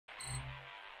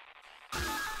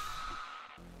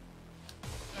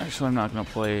Actually, I'm not gonna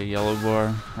play yellow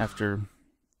bar after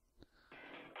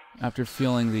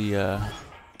feeling the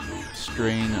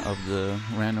strain of the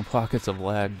random pockets of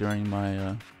lag during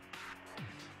my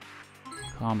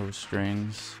combo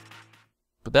strings.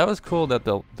 But that was cool that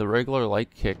the regular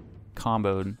light kick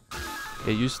comboed.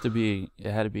 It used to be, it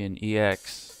had to be an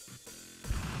EX.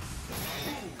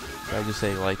 Did I just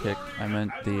say light kick? I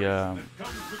meant the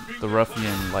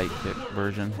ruffian light kick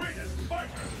version.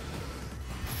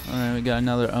 Alright, we got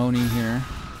another Oni here.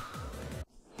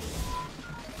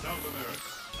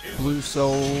 Blue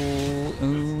Soul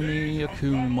Uni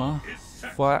Akuma.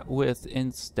 Flat with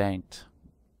Instinct.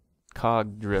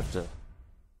 Cog Drifter.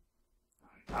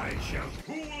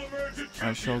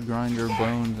 I shall grind your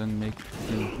bones and make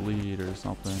you bleed or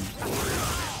something.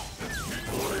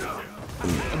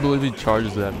 I believe he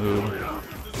charges that move.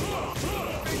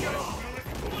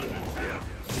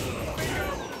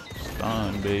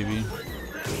 Stun, baby.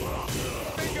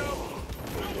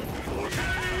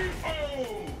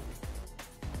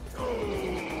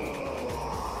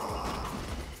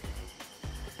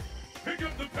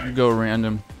 You go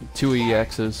random, 2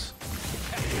 EXs,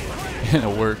 and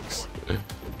it works.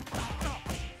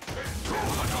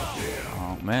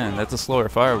 Oh man, that's a slower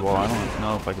fireball. I don't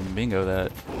know if I can bingo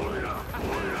that.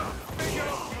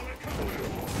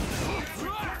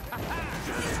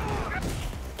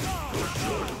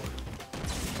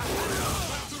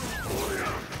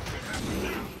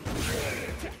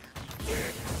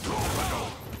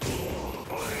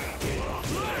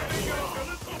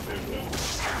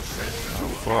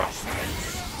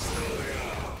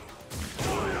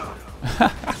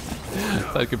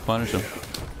 I could punish him.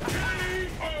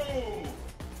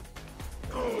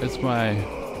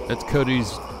 It's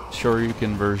Cody's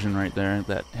Shoryuken version right there.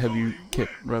 That heavy kick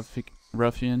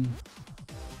ruffian.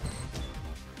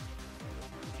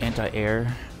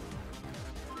 Anti-air.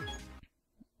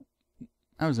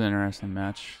 That was an interesting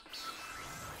match.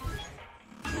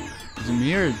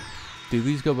 Zamir, do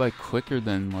these go by quicker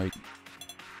than like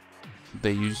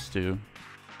they used to?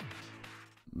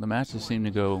 The matches seem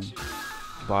to go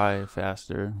by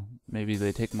faster. Maybe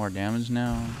they take more damage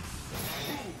now?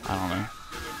 I don't know.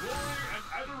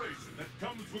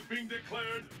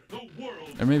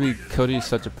 Or maybe Cody's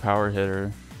such a power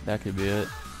hitter. That could be it.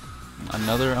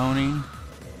 Another Oni.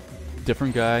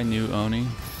 Different guy, new Oni.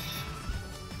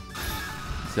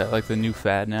 Is that like the new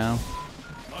fad now?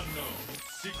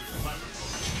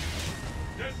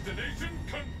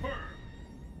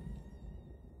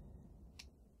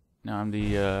 Now I'm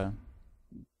the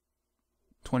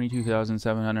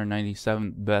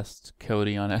 22,797 best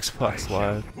Cody on Xbox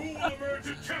Live.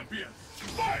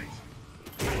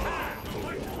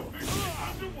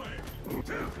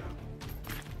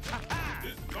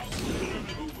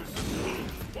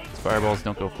 Fireballs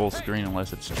don't go full screen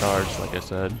unless it's charged, like I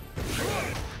said.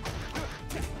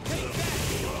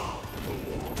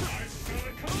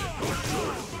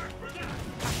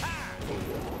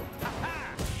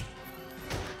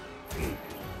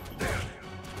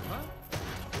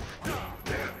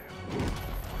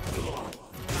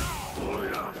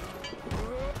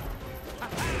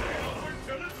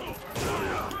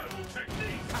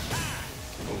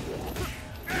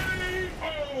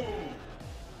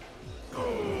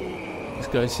 This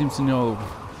guy seems to know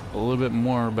a little bit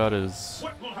more about his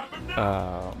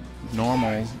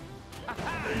normal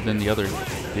than the other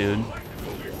dude.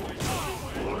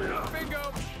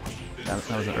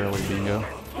 That was an early bingo.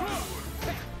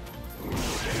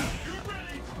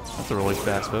 That's a really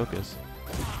fast focus.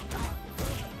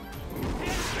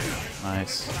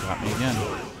 Nice. Got me again.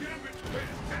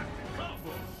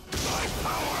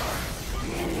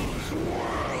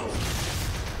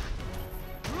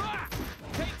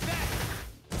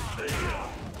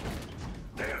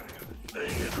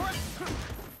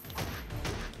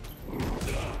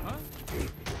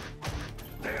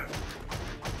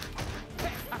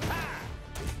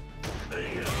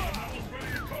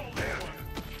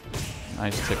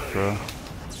 Nice tick throw.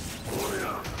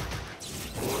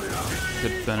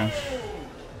 Good finish.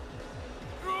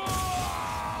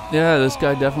 Yeah, this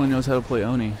guy definitely knows how to play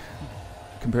Oni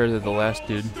compared to the last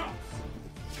dude.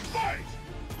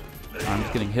 I'm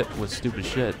just getting hit with stupid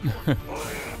shit.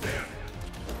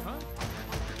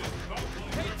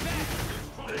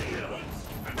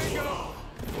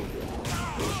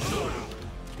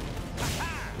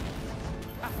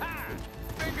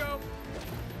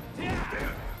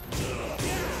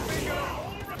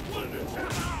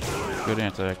 Good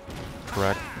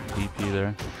anti-correct DP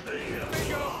there.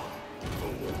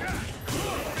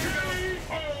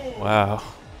 Wow.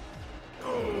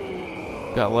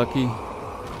 Got lucky.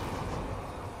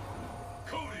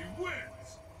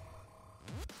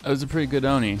 That was a pretty good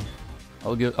Oni.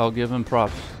 I'll give him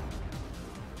props.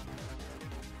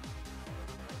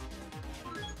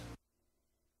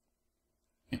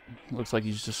 Looks like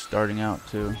he's just starting out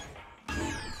too.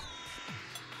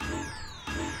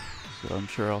 So I'm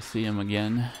sure I'll see him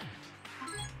again.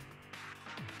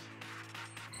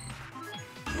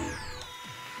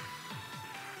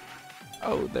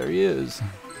 Oh, there he is.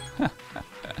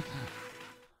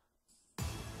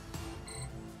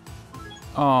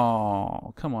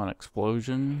 Oh, come on,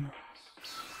 explosion.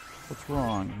 What's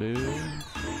wrong, dude?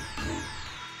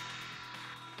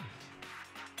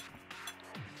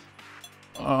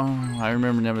 Oh, I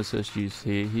remember Nemesis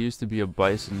GC. He used to be a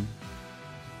bison.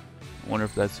 I wonder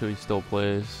if that's who he still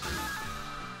plays.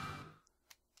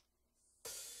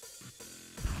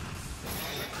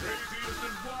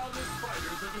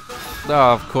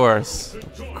 Oh, of course.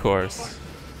 Of course.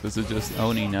 This is just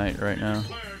Oni night right now.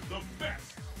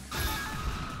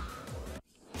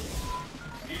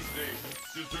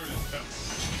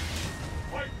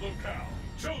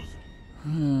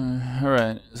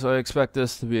 Alright, so I expect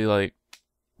this to be like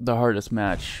the hardest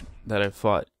match that I've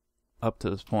fought up to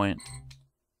this point.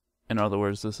 In other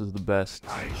words, this is the best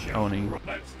Oni.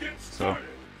 So,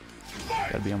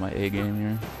 gotta be on my A game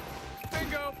here.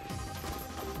 Bingo.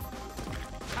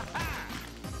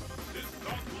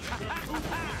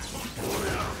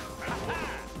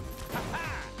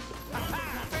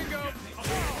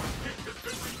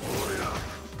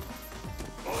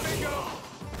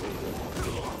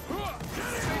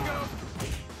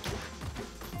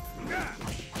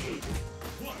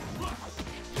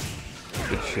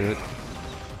 Good shit.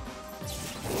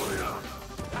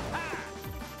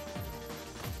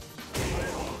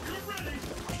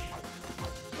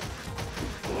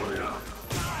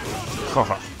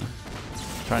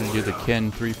 Trying to do the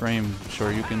Ken 3-frame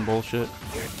Shoryuken bullshit. I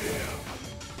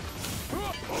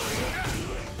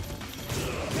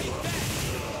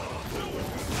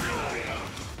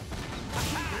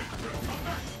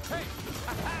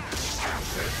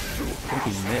think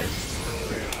he missed.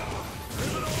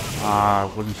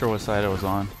 Wasn't sure what side I was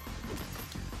on.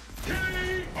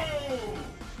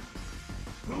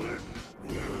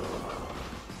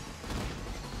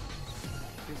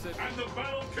 And the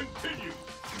battle continues.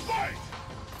 Fight!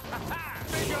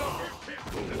 Bingo!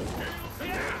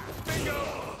 Bingo! Bingo!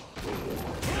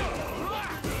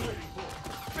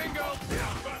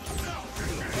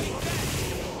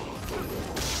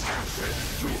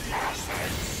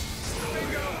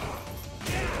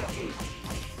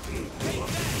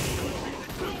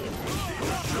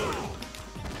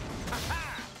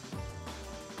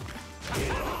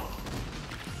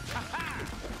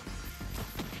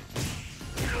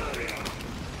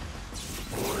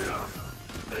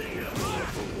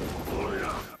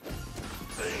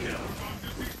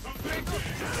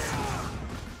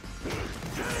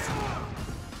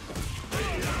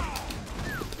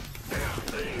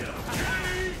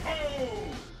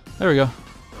 There we go.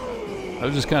 I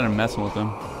was just kind of messing with him.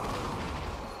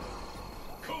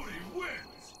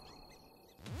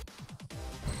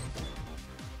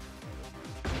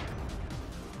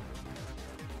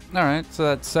 Alright, so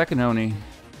that second Oni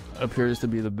appears to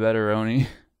be the better Oni.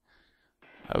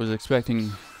 I was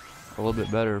expecting a little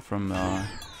bit better from, I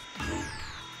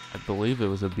believe it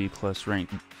was a B+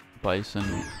 ranked Bison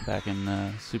back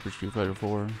in Super Street Fighter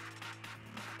 4.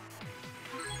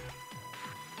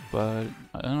 But,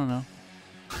 I don't know.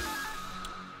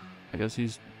 I guess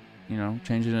he's, you know,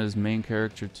 changing his main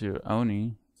character to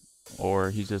Oni, or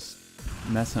he's just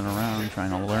messing around trying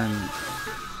to learn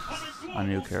a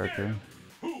new character.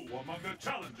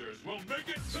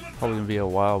 Probably gonna be a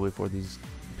while before these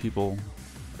people,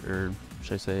 or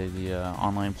should I say the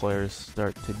online players,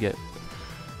 start to get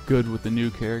good with the new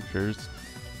characters.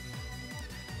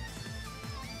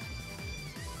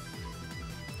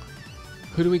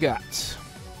 Who do we got?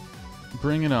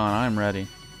 Bring it on, I'm ready.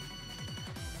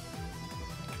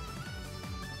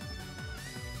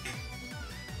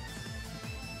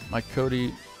 My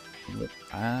Cody,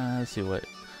 let's see what.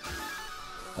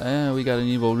 We got an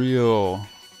Evil Rio.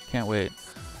 Can't wait.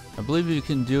 I believe you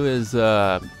can do his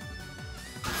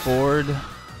forward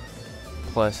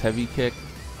plus heavy kick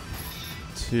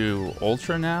to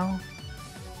Ultra now.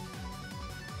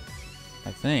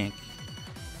 I think.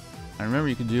 I remember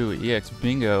you could do EX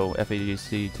Bingo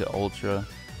FADC to Ultra.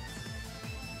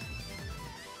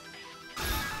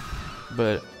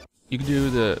 But you can do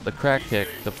the crack kick,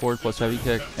 the forward plus heavy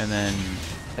kick, and then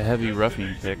a heavy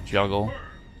roughing kick, juggle.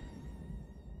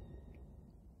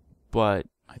 But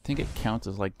I think it counts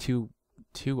as like two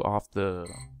off the.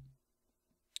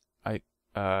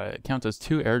 It counts as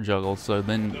 2 air juggles. So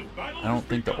then I don't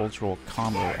think the Ultra will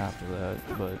combo after that,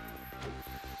 but...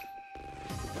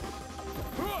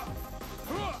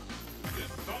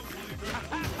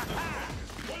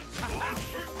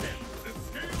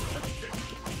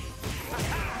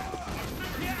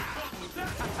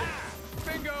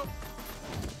 Bingo!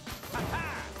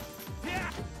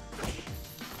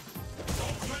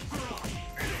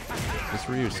 Is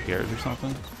Ryu scared or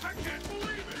something?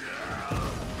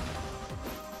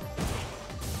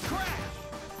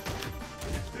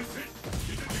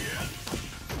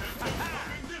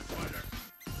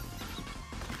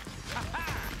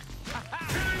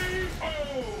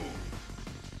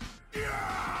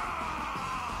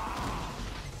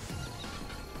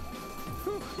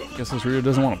 Guess this Ryu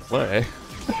doesn't want to play.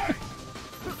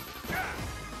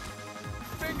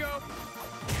 Bingo!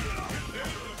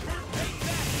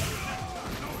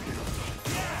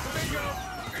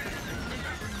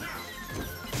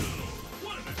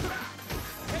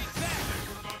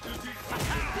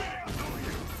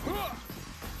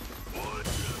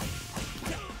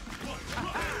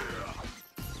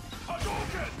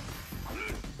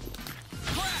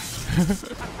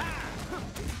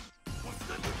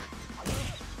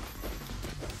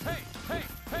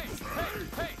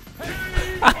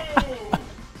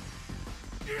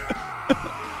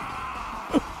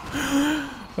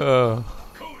 Oh.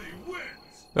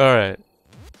 Alright.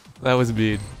 That was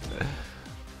mean.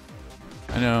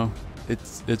 I know.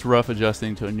 It's rough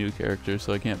adjusting to a new character,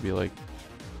 so I can't be like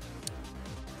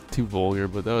too vulgar,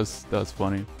 but that was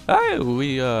funny. Hey,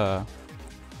 we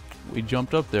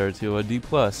jumped up there to a D+.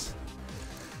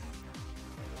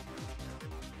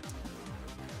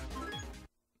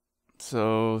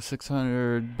 So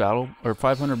 600 battle or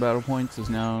 500 battle points is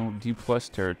now D+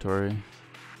 territory.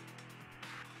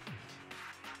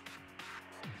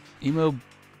 Emo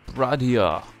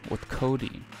Bradia with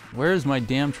Cody. Where is my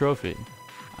damn trophy?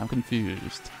 I'm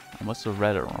confused. I must have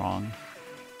read it wrong.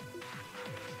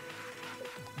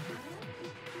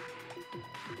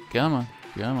 Come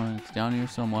on, it's down here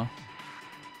somewhere.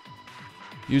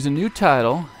 Use a new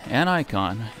title and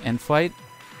icon and fight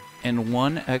in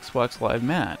one Xbox Live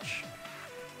match.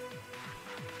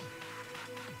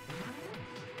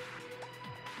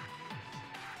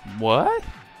 What?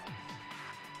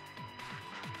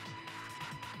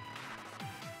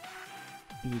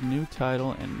 Use new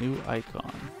title and new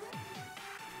icon.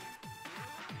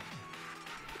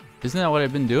 Isn't that what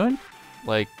I've been doing?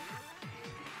 Like,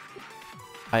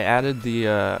 I added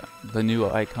the new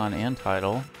icon and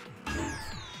title.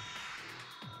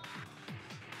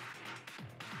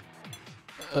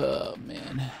 Oh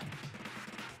man.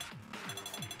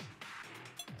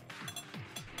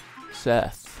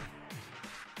 Seth.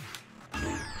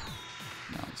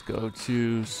 Now let's go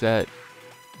to set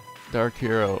Dark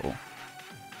Hero.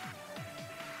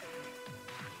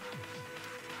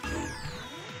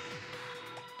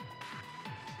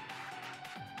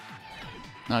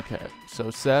 Okay,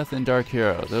 so Seth and Dark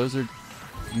Hero, those are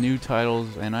new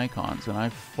titles and icons, and I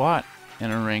fought in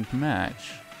a ranked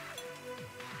match.